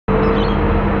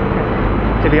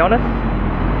be honest,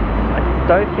 I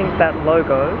don't think that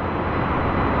logo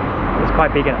is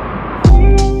quite big enough.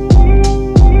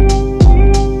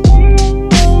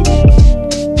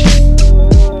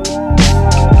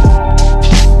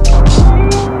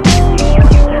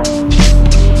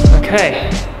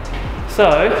 Okay,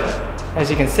 so as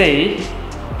you can see,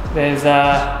 there's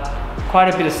quite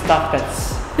a bit of stuff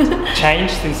that's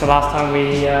changed since the last time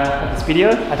we had this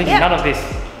video. I think none of this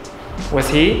was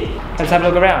here. Let's have a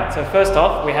look around. So first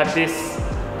off, we have this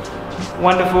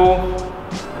wonderful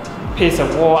piece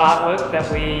of wall artwork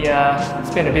that we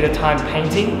spent a bit of time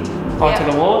painting onto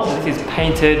the wall. So this is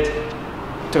painted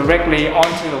directly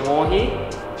onto the wall here,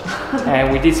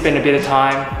 and we did spend a bit of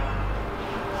time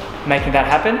making that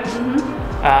happen.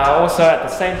 Also at the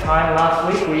same time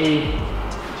last week we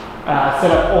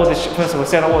set up all the first of all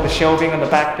set up all the shelving on the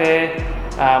back there,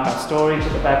 our storage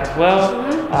at the back as well.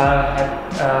 Had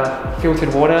a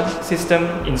filtered water system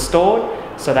installed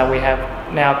so that we have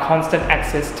now constant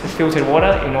access to filtered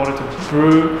water in order to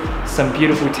brew some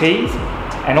beautiful teas.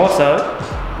 And also,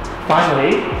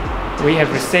 finally, we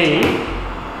have received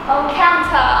a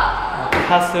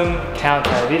custom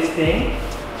counter. This thing,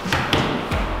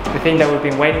 the thing that we've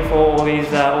been waiting for all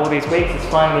these weeks, is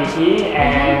finally here,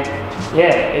 and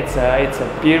yeah, it's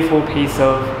a beautiful piece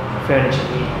of furniture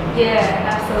here.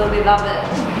 Yeah, absolutely love it.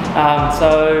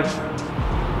 So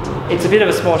it's a bit of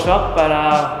a small shop, but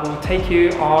we'll take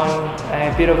you on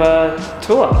a bit of a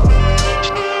tour.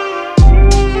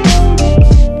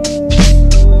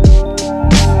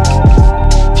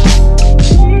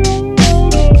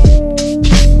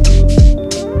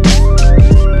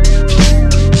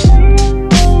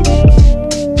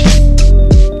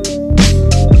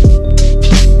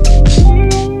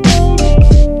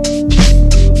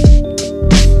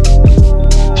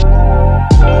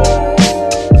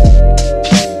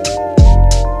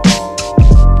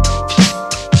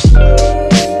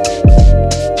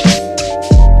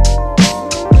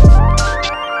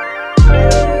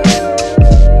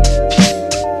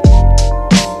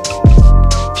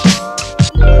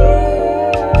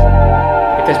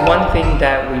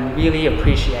 That we really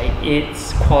appreciate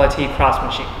its quality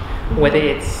craftsmanship, whether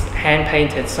it's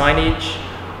hand-painted signage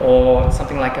or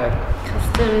something like a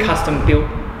custom built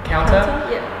counter.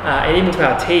 And even to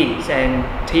our teas and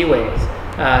teawares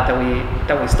that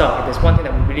we stock. If there's one thing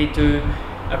that we really do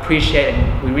appreciate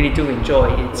and we really do enjoy,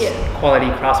 it's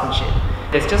quality craftsmanship.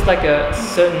 There's just like a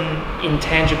certain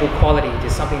intangible quality to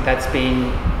something that's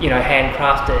been,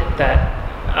 handcrafted that,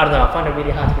 I don't know, I find it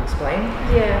really hard to explain.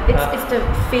 Yeah, it's the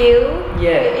feel.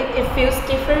 Yeah. It feels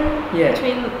different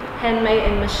between handmade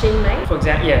and machine made. For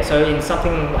example, so in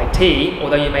something like tea,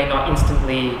 although you may not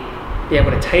instantly be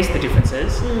able to taste the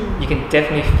differences, you can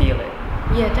definitely feel it.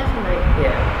 Yeah, definitely.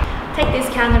 Yeah. Take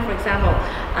this counter for example.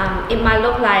 It might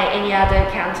look like any other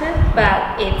counter,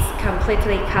 but it's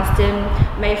completely custom,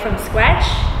 made from scratch.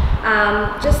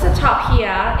 Just the top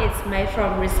here, it's made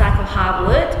from recycled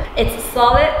hardwood. It's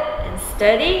solid and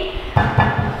sturdy.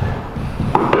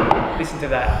 Listen to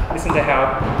that. Listen to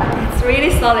how it's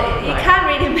really solid. You can't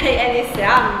really make any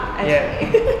sound actually.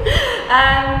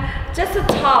 Just the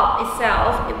top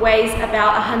itself, it weighs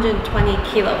about 120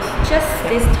 kilos. Just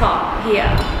this top here.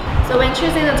 So when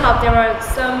choosing the top, there are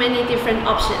so many different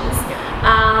options.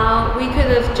 We could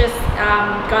have just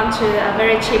gone to a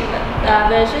very cheap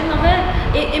version of it.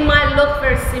 It might look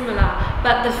very similar,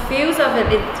 but the feels of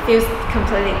it feels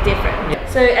completely different.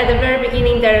 So at the very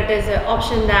beginning, there's an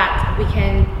option that we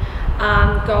can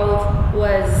go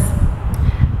was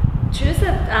choose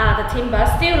the timber,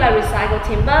 still like recycled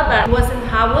timber, but it wasn't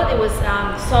hardwood, it was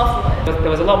softwood. There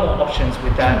was a lot more options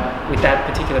with that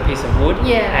particular piece of wood.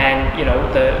 And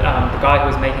the guy who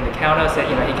was making the counter said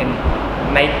he can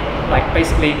make, like,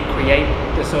 basically create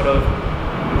the sort of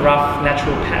rough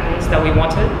natural patterns that we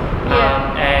wanted,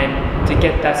 and to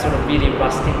get that sort of really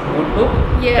rustic wood look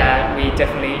that we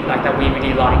definitely that we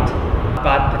really liked.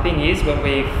 But the thing is, when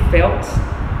we felt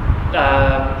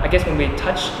I guess when we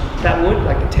touched that wood,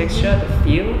 like the texture, the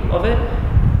feel of it,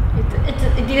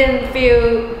 it didn't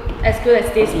feel as good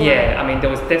as this one. I mean, there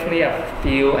was definitely a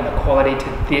feel and a quality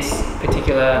to this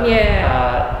particular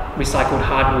recycled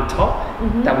hardwood top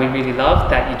that we really loved,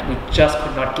 that we just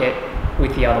could not get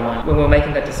with the other one. When we were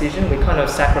making that decision, we kind of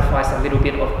sacrificed a little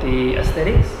bit of the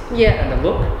aesthetics and the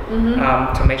look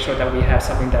to make sure that we have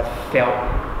something that felt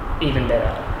even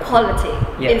better. Quality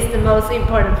is the most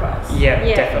important for us.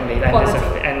 Definitely.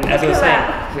 And as I was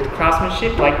saying, with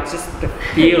craftsmanship, like just the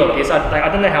feel of this, I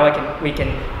don't know how we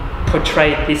can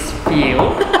portray this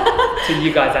feel to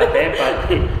you guys out there,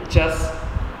 but it just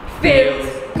feels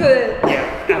good.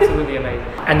 Yeah, absolutely amazing.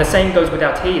 And the same goes with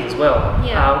our teas as well.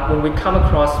 When we come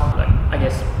across like I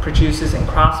guess, producers and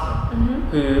craftsmen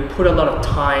who put a lot of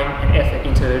time and effort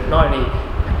into not only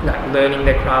like learning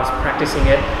their crafts, practicing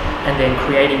it, and then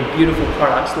creating beautiful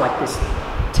products like this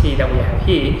tea that we have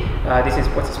here.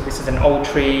 This is an old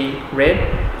tree red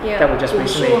that we just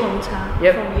recently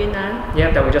from Yunnan.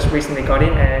 Yeah, that we just recently got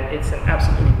in, and it's an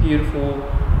absolutely beautiful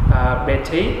red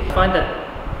tea. I find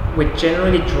that we're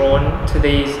generally drawn to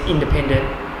these independent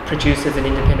producers and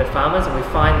independent farmers, and we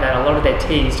find that a lot of their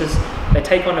teas they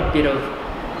take on a bit of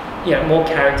more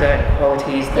character and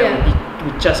qualities that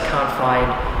we just can't find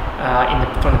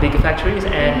from the bigger factories.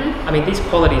 And I mean, these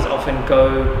qualities often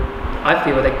I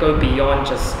feel they go beyond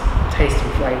just taste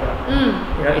and flavor.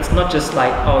 It's not just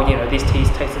like, these teas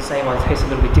taste the same or they taste a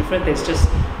little bit different. There's just,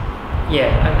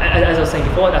 as I was saying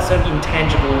before, that certain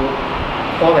intangible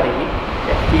quality,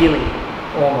 that feeling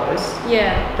almost,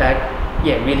 that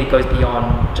really goes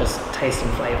beyond just taste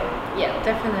and flavor. Yeah,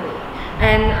 definitely.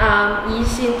 And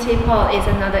Yixin teapot is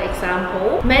another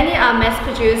example. Many are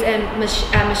mass-produced and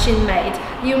machine-made.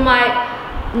 You might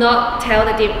not tell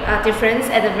the difference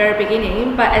at the very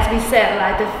beginning, but as we said,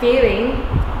 like the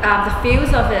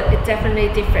feels of it is definitely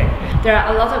different. There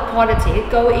are a lot of quality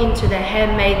go into the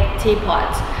handmade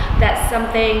teapot. That's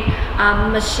something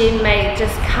machine-made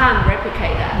just can't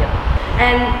replicate that.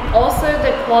 And also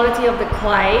the quality of the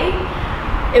clay,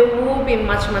 it will be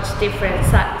much different.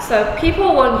 So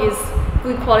people won't use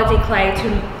good quality clay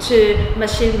to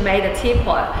machine made a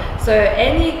teapot. So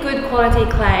any good quality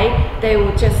clay, they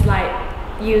will just like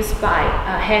use by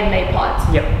handmade pots.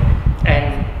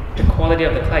 And the quality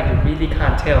of the clay, you really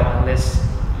can't tell unless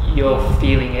you're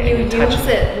feeling it and you're touching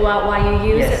it. While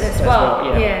you use it as well.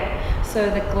 So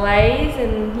the glaze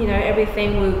and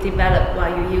everything will develop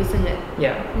while you're using it.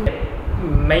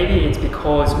 Maybe it's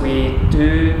because we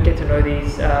do get to know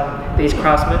these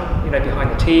craftsmen,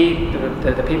 behind the tea,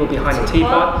 the people behind the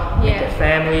teapot, their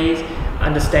families,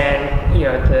 understand,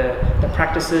 the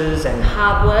practices and the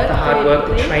hard work,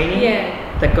 the training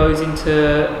that goes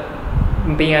into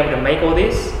being able to make all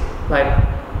this. Like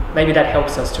maybe that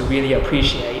helps us to really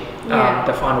appreciate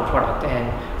the final product.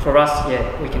 And for us,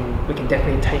 we can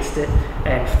definitely taste it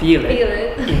and feel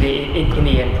it in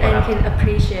the end product. And can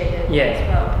appreciate it as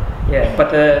well.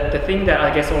 But the thing that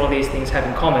I guess all of these things have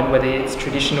in common, whether it's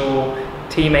traditional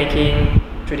tea making,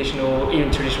 traditional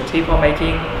teapot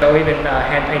making, or even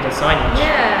hand painted signage.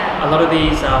 A lot of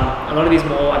these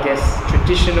more, I guess,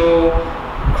 traditional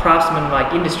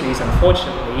craftsman-like industries,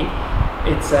 unfortunately,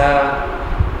 it's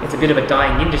a bit of a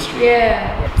dying industry.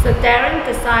 So Darren,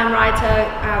 the sign writer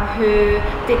who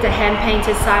did the hand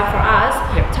painted sign for us,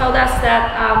 told us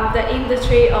that the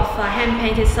industry of hand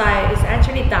painted sign is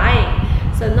actually dying.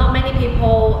 So not many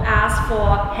people ask for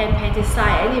hand-painted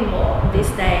sign anymore these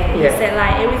days. He said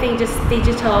like everything just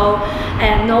digital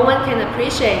and no one can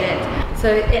appreciate it. So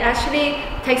it actually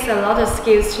takes a lot of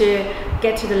skills to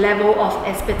get to the level of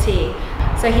expertise.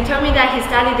 So he told me that he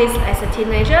studied this as a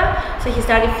teenager. So he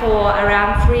studied for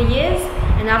around 3 years,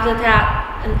 and after that,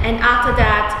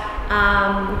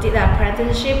 did an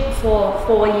apprenticeship for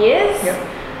 4 years,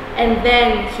 and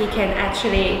then he can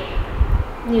actually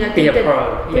be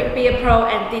a pro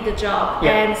and did the job.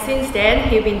 And since then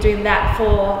he's been doing that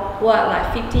for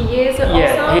like 50 years or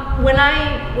so. When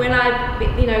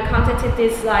I contacted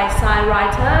these like sign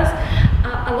writers,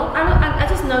 I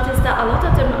just noticed that a lot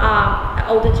of them are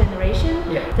older generation.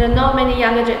 There are not many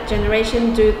younger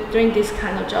generation doing this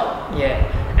kind of job.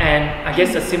 And I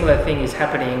guess a similar thing is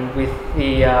happening with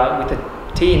the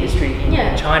tea industry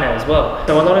in China as well.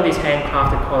 So a lot of these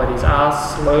handcrafted qualities are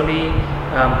slowly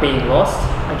being lost,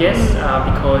 I guess,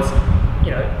 because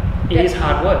it is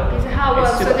hard work. It's hard work.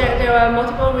 So there are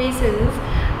multiple reasons.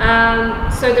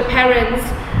 So the parents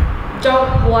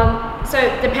don't want. So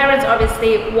the parents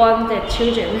obviously want their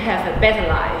children to have a better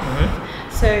life.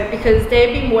 So because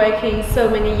they've been working so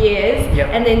many years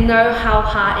and they know how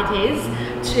hard it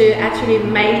is to actually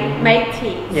make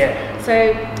tea.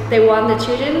 So they want the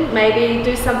children maybe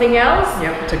do something else.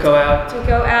 To go out,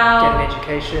 get an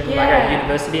education, like a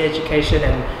university education,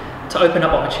 and to open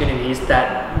up opportunities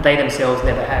that they themselves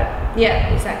never had.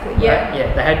 Exactly.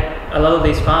 Right? They had a lot of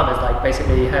these farmers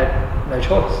basically had no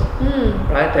choice.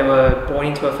 Right? They were born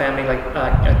into a family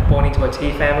born into a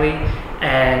tea family,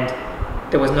 and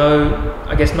there was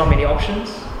not many options.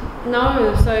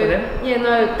 No, so for them.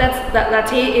 That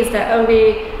tea is the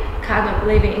only kind of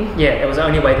living. It was the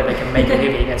only way that they can make a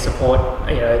living and support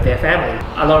their family.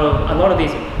 A lot of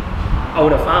these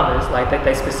older farmers,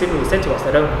 they specifically said to us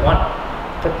they don't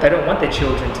want their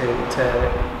children to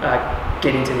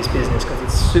get into this business because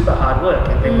it's super hard work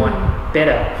and they want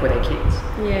better for their kids.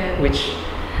 Which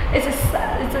it's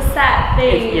a sad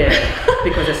thing.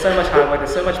 Because there's so much hard work,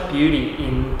 there's so much beauty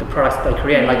in the products that they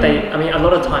create. Like I mean, a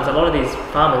lot of times, a lot of these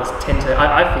farmers tend to,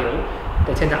 I feel,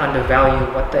 they tend to undervalue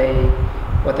what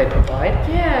they provide.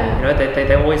 Yeah. You know,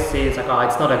 they always see it's like, oh,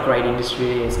 it's not a great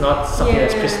industry, it's not something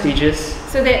that's prestigious.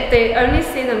 So they only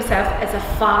see themselves as a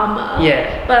farmer.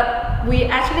 Yeah. But we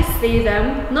actually see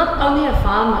them not only a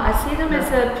farmer, I see them as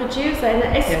a producer and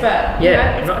an expert. You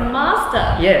know, it's a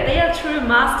master. Yeah. They are true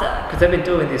master. Because they've been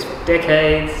doing this for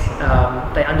decades.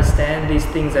 They understand these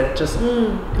things that just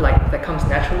like that comes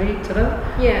naturally to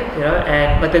them. Yeah. You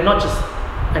know, but they're not just,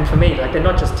 and for me, like they're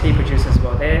not just tea producers as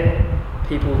well. They're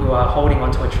people who are holding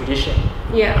onto a tradition.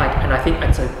 Yeah. Like, and I think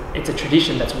it's a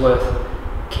tradition that's worth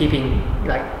keeping,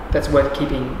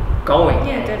 going.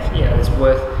 Yeah, definitely. You know, it's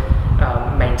worth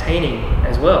maintaining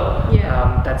as well.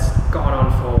 Yeah. That's gone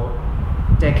on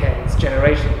for decades,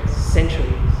 generations,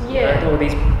 centuries. Yeah. You know, all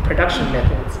these production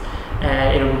methods,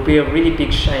 and it would be a really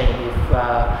big shame if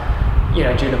you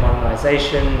know, due to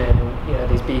modernization and you know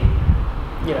these big,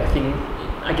 you know, thing,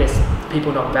 I guess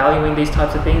people not valuing these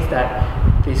types of things,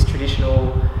 that this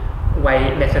traditional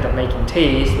method of making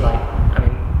tea is like, I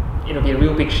mean, it'll be a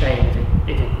real big shame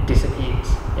if it disappears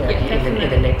in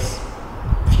the next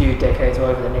few decades or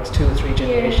over the next 2 or 3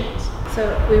 generations.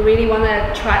 So we really want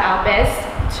to try our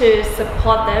best to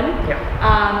support them.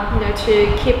 You know,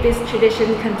 to keep this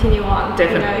tradition continue on.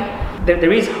 Definitely. You know?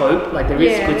 There is hope. Like there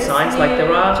is good signs. Like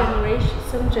there are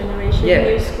some generation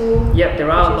new school. Yeah, there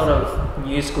are a lot of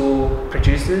new school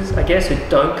producers, I guess, who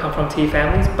don't come from tea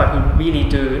families, but who really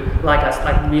do, like us,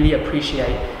 like really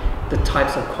appreciate the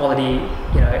types of quality,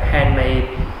 you know, handmade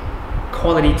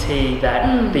quality tea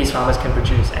that these farmers can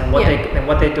produce. And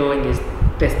what they're doing is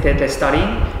they're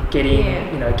studying, getting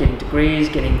you know, getting degrees,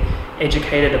 getting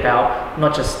educated about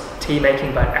not just tea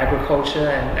making but agriculture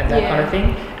and that kind of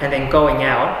thing, and then going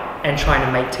out and trying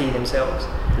to make tea themselves.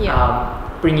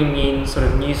 Bringing in sort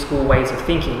of new school ways of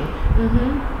thinking,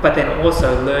 but then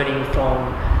also learning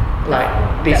from like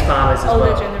these farmers as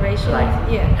well, generation,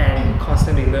 and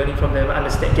constantly learning from them,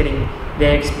 getting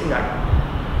their,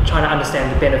 trying to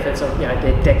understand the benefits of, you know,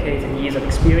 their decades and years of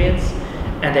experience,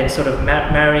 and then sort of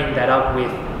marrying that up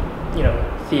with, you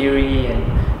know, theory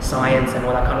and science and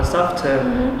all that kind of stuff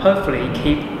to hopefully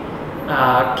keep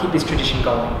this tradition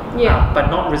going.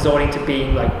 But not resorting to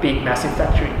being like big massive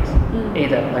factories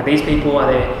either. Like these people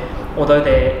are there, although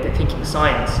they're thinking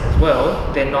science as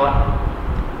well, they're not,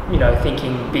 you know,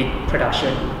 thinking big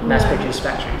production, mass produced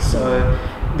factories. So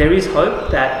there is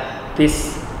hope that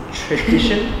this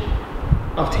tradition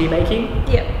of tea making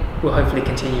will hopefully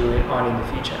continue on in the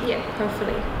future.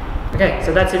 Hopefully. Okay,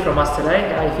 so that's it from us today.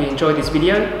 If you enjoyed this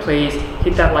video, please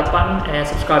hit that like button and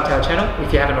subscribe to our channel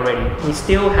if you haven't already. We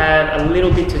still have a little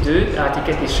bit to do to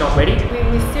get this shop ready.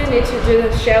 We still need to do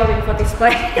the shelving for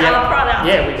display our products.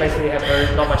 Yeah, we basically have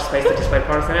not much space to display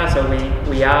products now, so we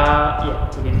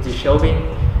need to do shelving.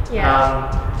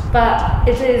 But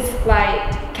it is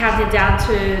like counting down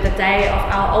to the day of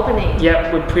our opening. Yeah,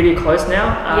 we're pretty close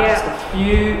now. Just a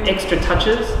few extra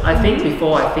touches, I think,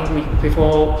 before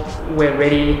we're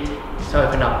ready to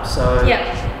open up. So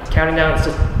counting down, it's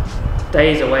just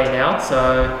days away now.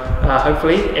 So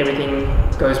hopefully everything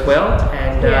goes well,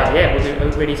 and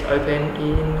we'll be ready to open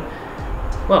in,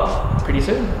 well, pretty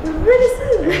soon. Really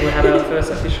soon. And we'll have our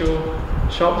first official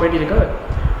shop ready to go.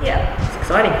 It's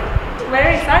exciting.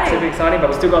 Very exciting. Super exciting, but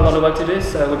we've still got a lot of work to do,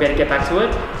 so we better get back to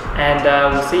it. And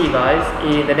we'll see you guys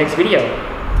in the next video.